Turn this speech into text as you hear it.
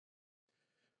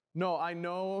No, I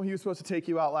know he was supposed to take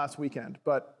you out last weekend,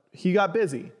 but he got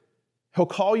busy. He'll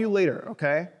call you later,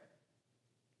 okay?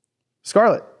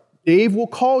 Scarlett, Dave will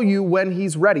call you when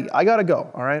he's ready. I gotta go,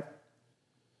 all right?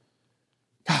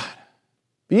 God,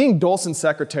 being Dolson's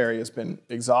secretary has been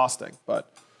exhausting,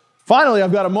 but finally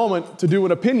I've got a moment to do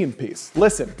an opinion piece.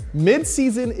 Listen,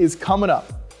 mid-season is coming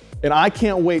up, and I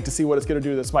can't wait to see what it's gonna do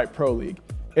to the SMITEPro League.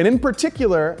 And in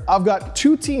particular, I've got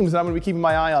two teams that I'm gonna be keeping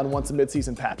my eye on once the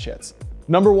mid-season patch hits.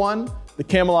 Number one, the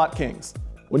Camelot Kings.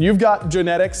 When you've got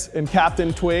Genetics and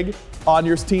Captain Twig on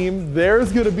your team,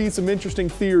 there's gonna be some interesting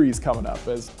theories coming up,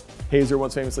 as Hazer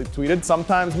once famously tweeted.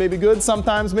 Sometimes maybe good,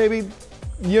 sometimes maybe,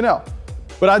 you know.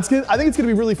 But I think it's gonna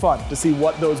be really fun to see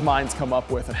what those minds come up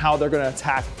with and how they're gonna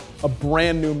attack a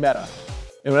brand new meta.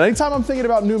 And anytime I'm thinking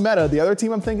about new meta, the other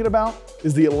team I'm thinking about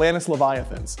is the Atlantis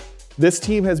Leviathans. This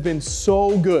team has been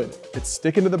so good. It's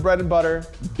sticking to the bread and butter,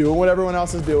 doing what everyone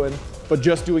else is doing, but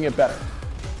just doing it better.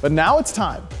 But now it's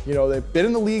time. You know, they've been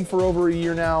in the league for over a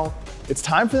year now. It's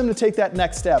time for them to take that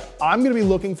next step. I'm gonna be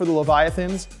looking for the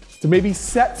Leviathans to maybe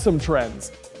set some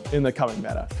trends in the coming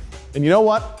meta. And you know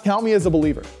what? Count me as a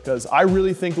believer, because I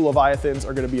really think the Leviathans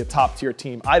are gonna be a top tier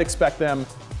team. I'd expect them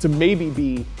to maybe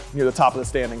be near the top of the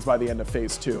standings by the end of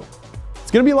phase 2. It's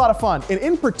gonna be a lot of fun. And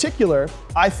in particular,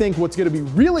 I think what's gonna be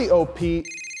really OP,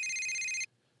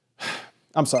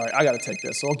 I'm sorry, I gotta take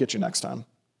this, so I'll get you next time.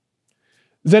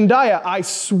 Zendaya, I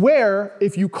swear,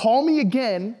 if you call me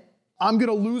again, I'm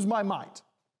gonna lose my mind.